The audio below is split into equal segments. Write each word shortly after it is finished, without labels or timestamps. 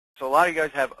So a lot of you guys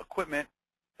have equipment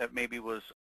that maybe was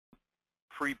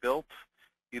pre-built,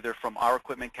 either from our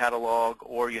equipment catalog,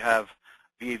 or you have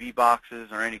VAV boxes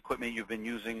or any equipment you've been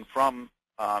using from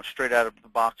straight out of the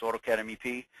box AutoCAD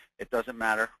MEP. It doesn't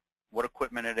matter what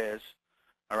equipment it is.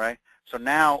 All right. So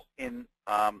now in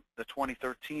the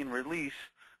 2013 release,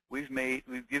 we've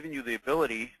given you the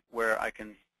ability where I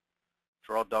can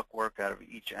draw ductwork out of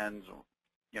each end,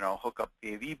 hook up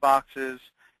VAV boxes,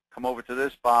 come over to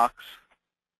this box,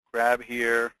 grab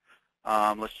here.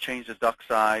 Let's change the duct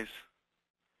size.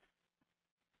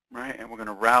 Right, and we're going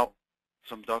to route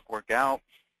some ductwork out.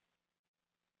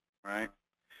 Right,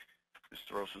 just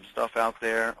throw some stuff out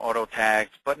there, auto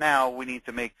tags. But now we need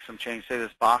to make some change. Say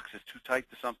this box is too tight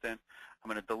to something. I'm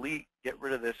going to delete, get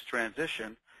rid of this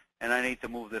transition, and I need to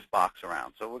move this box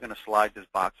around. So we're going to slide this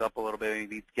box up a little bit.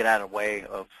 We need to get out of the way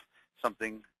of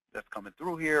something that's coming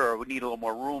through here, or we need a little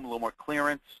more room, a little more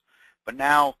clearance. But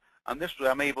now on this way,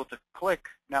 I'm able to click.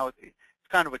 Now it's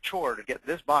kind of a chore to get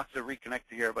this box to reconnect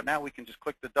to here, but now we can just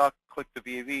click the duct, click the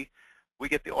VAV. We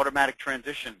get the automatic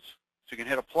transitions. So you can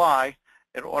hit apply.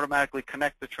 It'll automatically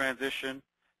connect the transition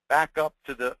back up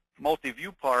to the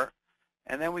multi-view part,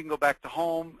 and then we can go back to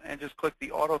home and just click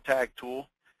the auto tag tool,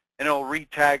 and it'll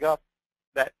re-tag up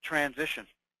that transition.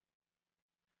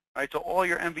 All right, so all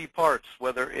your MV parts,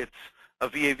 whether it's a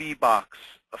VAV box,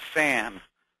 a fan,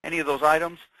 any of those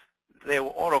items, they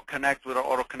will auto-connect with our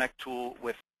auto-connect tool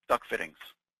with duct fittings.